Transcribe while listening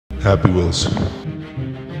Happy Wheels.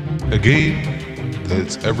 A game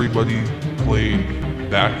that everybody played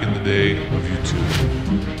back in the day of YouTube.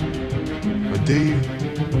 A day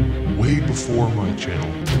way before my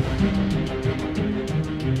channel.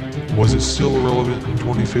 Was it still relevant in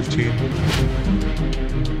 2015?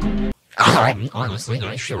 I'm honestly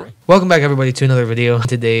not sure. Welcome back everybody to another video.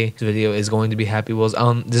 Today's video is going to be Happy Wheels.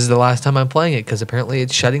 This is the last time I'm playing it because apparently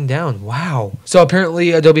it's shutting down. Wow. So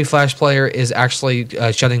apparently Adobe Flash Player is actually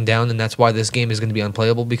shutting down, and that's why this game is going to be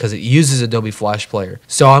unplayable because it uses Adobe Flash Player.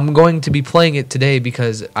 So I'm going to be playing it today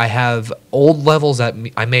because I have old levels that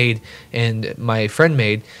I made and my friend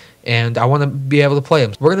made, and I want to be able to play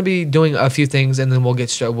them. We're going to be doing a few things, and then we'll get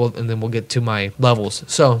to my levels.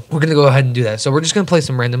 So we're going to go ahead and do that. So we're just going to play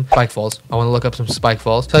some random spike falls. I want to look up some spike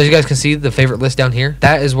falls. So as you guys can see, the favorite list down here,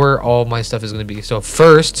 that is where all my stuff is going to be. So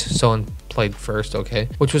first, someone played first, okay,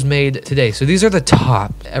 which was made today. So these are the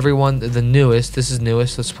top. Everyone, the newest. This is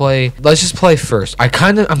newest. Let's just play first.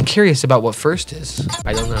 I'm curious about what first is.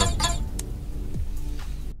 I don't know.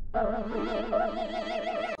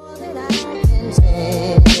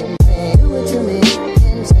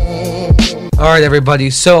 Alright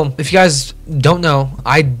everybody, so if you guys don't know,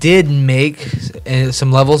 I did make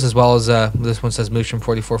some levels, as well as this one says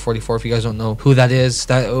Mushroom4444. If you guys don't know who that is,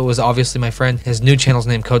 that was obviously my friend. His new channel's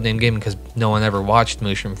named CodeNameGaming because no one ever watched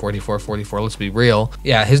Mushroom4444. Let's be real.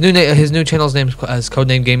 Yeah, his new channel's name is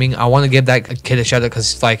CodeNameGaming. I want to give that kid a shout out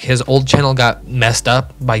because like his old channel got messed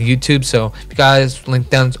up by YouTube. So if you guys,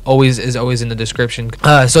 link down is always in the description.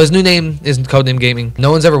 So his new name is CodeNameGaming.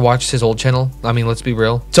 No one's ever watched his old channel. I mean, let's be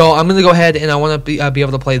real. So I'm gonna go ahead and I want to be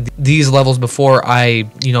able to play these levels before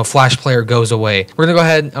Flash Player goes away. We're gonna go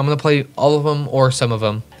ahead. I'm gonna play all of them or some of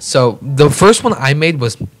them. So the first one I made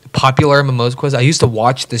was Popular MMOs Quiz. I used to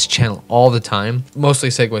watch this channel all the time. Mostly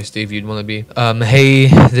Segway Steve, you'd want to be. Hey,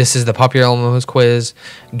 this is the Popular MMOs Quiz.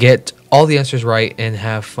 Get all the answers right and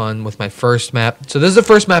have fun with my first map. So this is the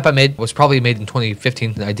first map I made. It was probably made in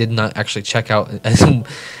 2015. I did not actually check out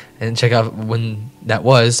and check out when that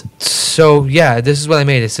was. So yeah, this is what I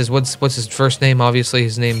made. It says what's his first name. Obviously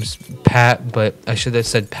his name's Pat, but I should have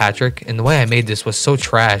said Patrick. And the way I made this was so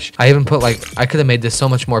trash. I even put I could have made this so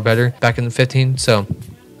much more better back in 15. So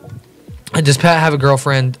does Pat have a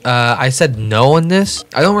girlfriend? I said no on this.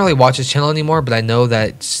 I don't really watch his channel anymore, but I know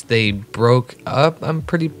that they broke up. I'm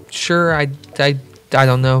pretty sure. I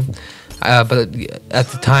don't know. But at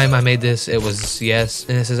the time I made this, it was yes.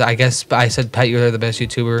 And it says, I guess I said, Pat, you're the best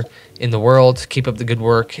YouTuber in the world. Keep up the good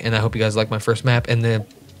work. And I hope you guys like my first map. And the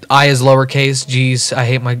I is lowercase. Jeez, I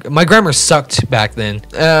hate my grammar sucked back then.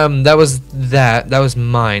 That was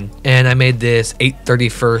mine. And I made this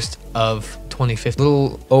 8/31 of 2015, a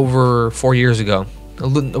little over 4 years ago.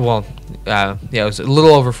 Yeah, it was a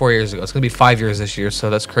little over 4 years ago. It's gonna be 5 years this year, so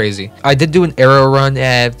that's crazy. I did do an arrow run.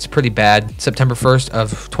 It's pretty bad. September 1st of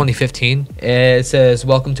 2015. It says,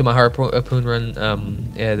 welcome to my harpoon run.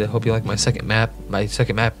 I hope you like my second map. My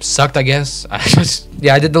second map sucked, I guess.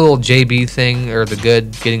 Yeah, I did the little JB thing, or the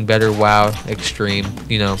good, getting better, wow, extreme.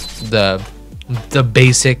 You know, the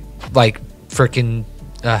basic, like, freaking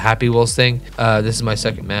Happy Wheels thing. This is my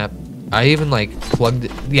second map. I even plugged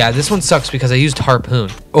it. Yeah, this one sucks because I used Harpoon.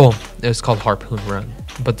 Oh, it was called Harpoon Run.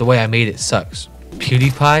 But the way I made it sucks.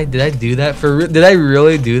 PewDiePie? Did I do that did I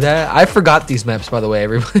really do that? I forgot these maps, by the way,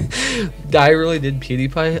 everybody. I really did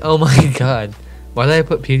PewDiePie? Oh my god. Why did I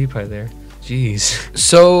put PewDiePie there? Jeez.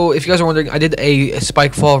 So, if you guys are wondering, I did a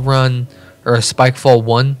Spikefall run, or a Spikefall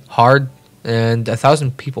 1 hard, and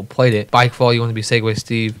 1,000 people played it. Spikefall, you want to be Segway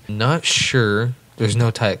Steve? Not sure. There's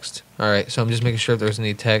no text. Alright, so I'm just making sure if there's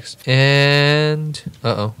any text. And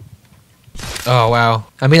oh wow.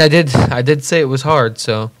 I mean, I did say it was hard,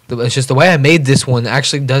 so it's just the way I made this one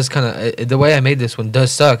actually does the way I made this one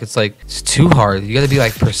does suck. It's too hard. You gotta be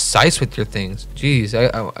precise with your things. Jeez, I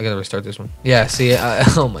gotta restart this one. Yeah, see,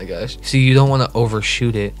 oh my gosh. See, you don't want to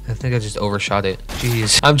overshoot it. I think I just overshot it.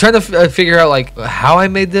 Jeez. I'm trying to figure out how I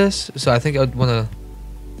made this, so I think I would want to.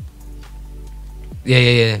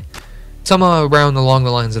 Yeah. Somehow along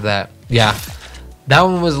the lines of that. Yeah, that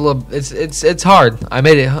one was a little. It's hard. I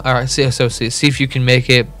made it. All right. See if you can make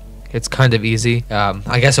it. It's kind of easy.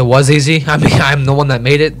 I guess it was easy. I mean, I'm the one that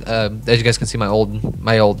made it. As you guys can see, my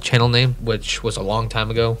old channel name, which was a long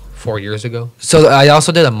time ago, 4 years ago. So I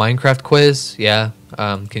also did a Minecraft quiz. Yeah.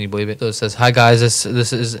 Can you believe it? So it says, hi guys, this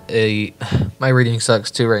is a, my reading sucks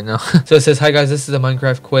too right now. So it says, hi guys, this is a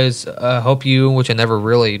Minecraft quiz. Hope you, which I never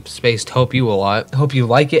really spaced hope you a lot. Hope you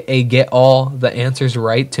like it. Get all the answers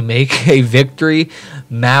right to make a victory.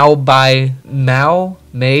 Made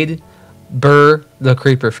Burr the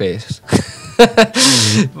creeper face.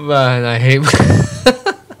 Man, I hate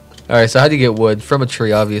Alright, so how do you get wood? From a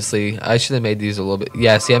tree, obviously. I should have made these a little bit.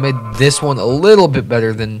 Yeah, see, I made this one a little bit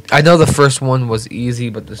better than... I know the first one was easy,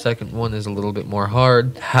 but the second one is a little bit more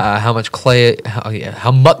hard. How much clay...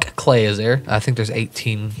 How much clay is there? I think there's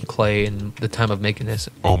 18 clay in the time of making this.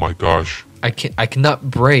 Oh my gosh. I cannot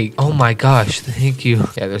break. Oh my gosh, thank you.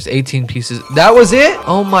 Yeah, there's 18 pieces. That was it?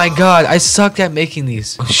 Oh my god, I sucked at making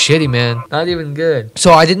these. Oh, shitty, man. Not even good.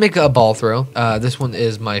 So I did make a ball throw. This one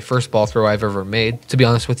is my first ball throw I've ever made. To be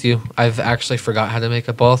honest with you, I've actually forgot how to make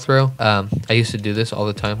a ball throw. I used to do this all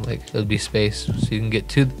the time. Like, it would be space. So you can get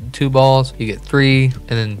two balls, you get 3, and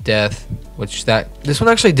then death. Which this one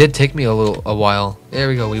actually did take me a while. There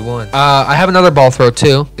we go, we won. I have another ball throw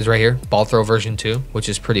too. Is right here. Ball throw version 2, which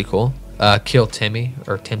is pretty cool. Kill Timmy,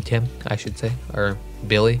 or Tim, I should say, or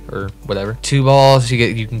Billy, or whatever. 2 balls,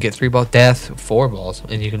 you can get 3 balls. Death, 4 balls,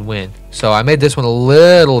 and you can win. So I made this one a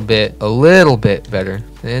little bit better,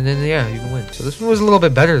 and then yeah, you can win. So this one was a little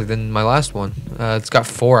bit better than my last one. It's got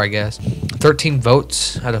 4, I guess. 13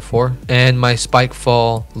 votes out of 4, and my spike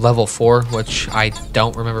fall level 4, which I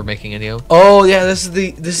don't remember making any of. Oh yeah, this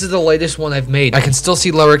is the latest one I've made. I can still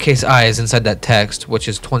see lowercase i's inside that text, which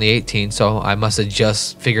is 2018. So I must have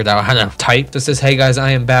just figured out how to type. This says, "Hey guys,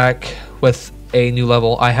 I am back with a new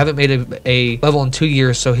level. I haven't made a level in 2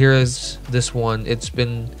 years, so here is this one. It's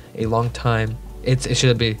been a long time." It's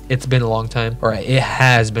been a long time, or it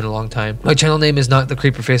has been a long time. My channel name is not the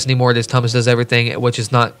Creeper Face anymore. It is Thomas Does Everything, which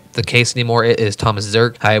is not the case anymore. It is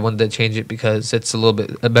ThomasZerk. I wanted to change it because it's a little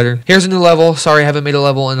bit better. Here's a new level. Sorry, I haven't made a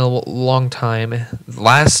level in a long time.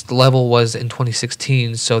 Last level was in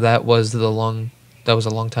 2016, so that was a long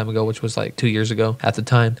time ago, which was like 2 years ago at the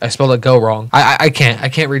time. I spelled it go wrong. I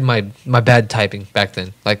can't read my bad typing back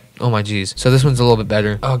then. Like, oh my geez. So this one's a little bit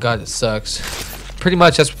better. Oh god, it sucks. Pretty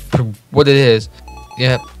much that's what it is.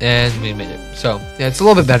 Yep, and we made it. So yeah, it's a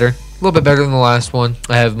little bit better. A little bit better than the last one.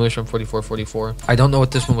 I have Mushroom 4444. I don't know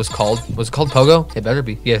what this one was called. Was it called Pogo? It better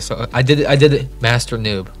be. Yeah, so I did it. Master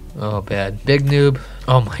Noob. Oh, bad. Big Noob.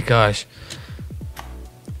 Oh my gosh.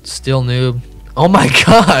 Still Noob. Oh my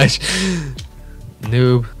gosh.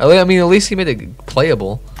 Noob. I mean, at least he made it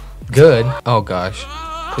playable. Good. Oh gosh.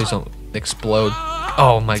 Please don't explode.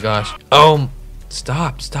 Oh my gosh. Oh,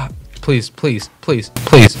 stop. Please.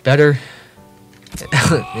 Better.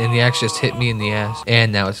 And the axe just hit me in the ass.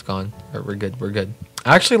 And now it's gone. We're good.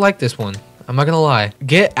 I actually like this one. I'm not gonna lie.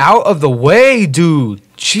 Get out of the way, dude.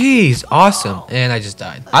 Jeez, awesome. And I just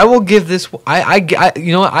died. I will give this.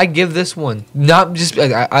 You know what? I give this one. Not just.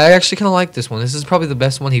 I actually kind of like this one. This is probably the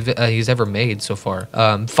best one he's ever made so far.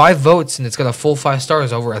 5 votes, and it's got a full 5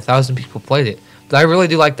 stars. Over 1,000 people played it. But I really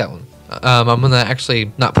do like that one. I'm gonna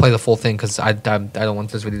actually not play the full thing because I don't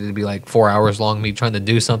want this video to be like 4 hours long, me trying to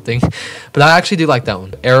do something. But I actually do like that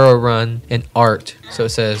one. Arrow run and art. So it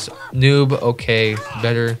says noob, okay,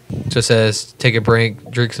 better. So it says take a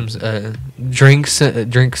break, drink some drink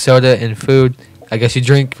soda and food. I guess you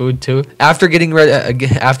drink food too. After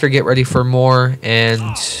get ready for more,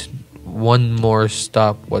 and one more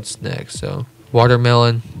stop. What's next? So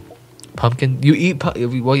watermelon, pumpkin. You eat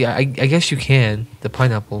well, yeah. I guess you can. The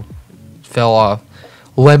pineapple fell off.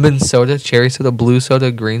 Lemon soda, cherry soda, blue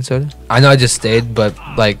soda, green soda. I know I just stayed, but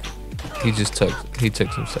like he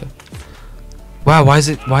took some stuff. Wow, why is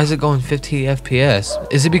it going 50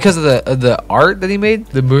 FPS? Is it because of the art that he made?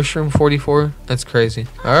 The Mushroom 44? That's crazy.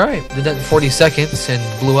 All right, did that in 40 seconds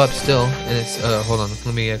and blew up still. And it's hold on,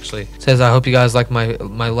 let me actually. It says, I hope you guys like my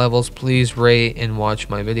levels. Please rate and watch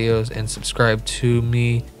my videos and subscribe to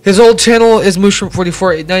me. His old channel is Mushroom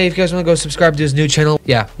 44. Now if you guys want to go subscribe to his new channel,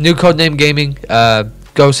 yeah, new CodeNameGaming.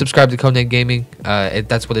 Go subscribe to CodeNameGaming.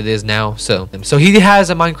 That's what it is now. So he has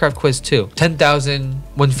a Minecraft quiz too. 10,000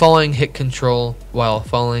 when falling. Hit control while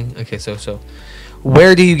falling. Okay, so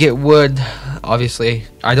where do you get wood? Obviously,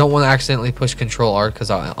 I don't want to accidentally push Control R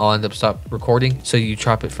because I'll end up stop recording. So you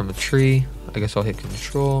chop it from a tree. I guess I'll hit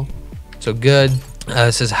Control. So good.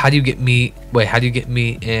 It says how do you get meat? Wait, how do you get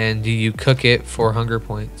meat? And do you cook it for hunger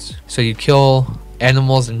points? So you kill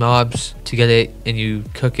animals and mobs to get it, and you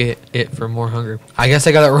cook it for more hunger. I guess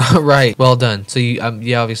I got it right. Well done. So you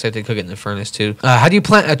yeah, obviously have to cook it in the furnace too. How do you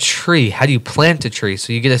plant a tree? How do you plant a tree?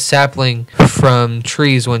 So you get a sapling from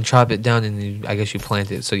trees when chop it down, and I guess you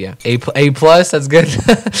plant it. So yeah, A plus. That's good.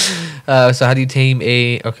 So how do you tame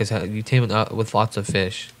so you tame it with lots of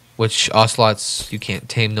fish. Which ocelots you can't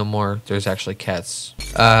tame no more. There's actually cats.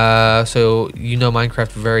 So you know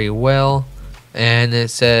Minecraft very well. And it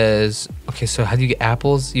says, okay, so how do you get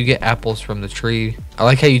apples? You get apples from the tree. I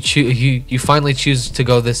like how you finally choose to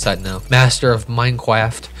go this side now. Master of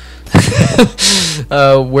Minecraft.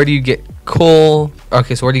 Where do you get coal.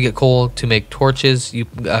 Okay, so where do you get coal to make torches?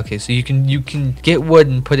 Okay, so you can get wood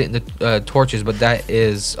and put it in the torches, but that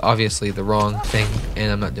is obviously the wrong thing,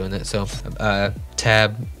 and I'm not doing that. So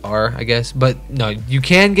tab R, I guess. But no, you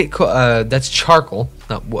can get that's charcoal,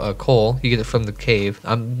 not coal. You get it from the cave.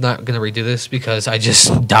 I'm not gonna redo this because I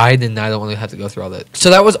just died and I don't want to have to go through all that.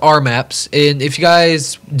 So that was our maps, and if you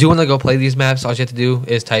guys do want to go play these maps, all you have to do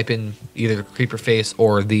is type in either creeper face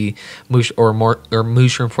or the mushroom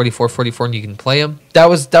 4444, and you can play them. That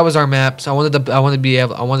was our maps. I wanted to be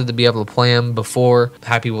able to play them before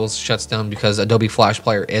Happy Wheels shuts down, because Adobe Flash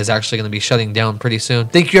Player is actually going to be shutting down pretty soon.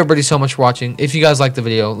 Thank you everybody so much for watching. If you guys liked the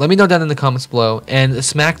video, let me know down in the comments below, and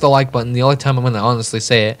smack the like button. The only time I'm going to honestly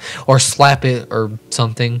say it, or slap it or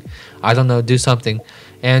something. I don't know, do something.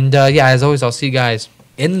 And yeah, as always, I'll see you guys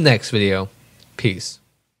in the next video. Peace.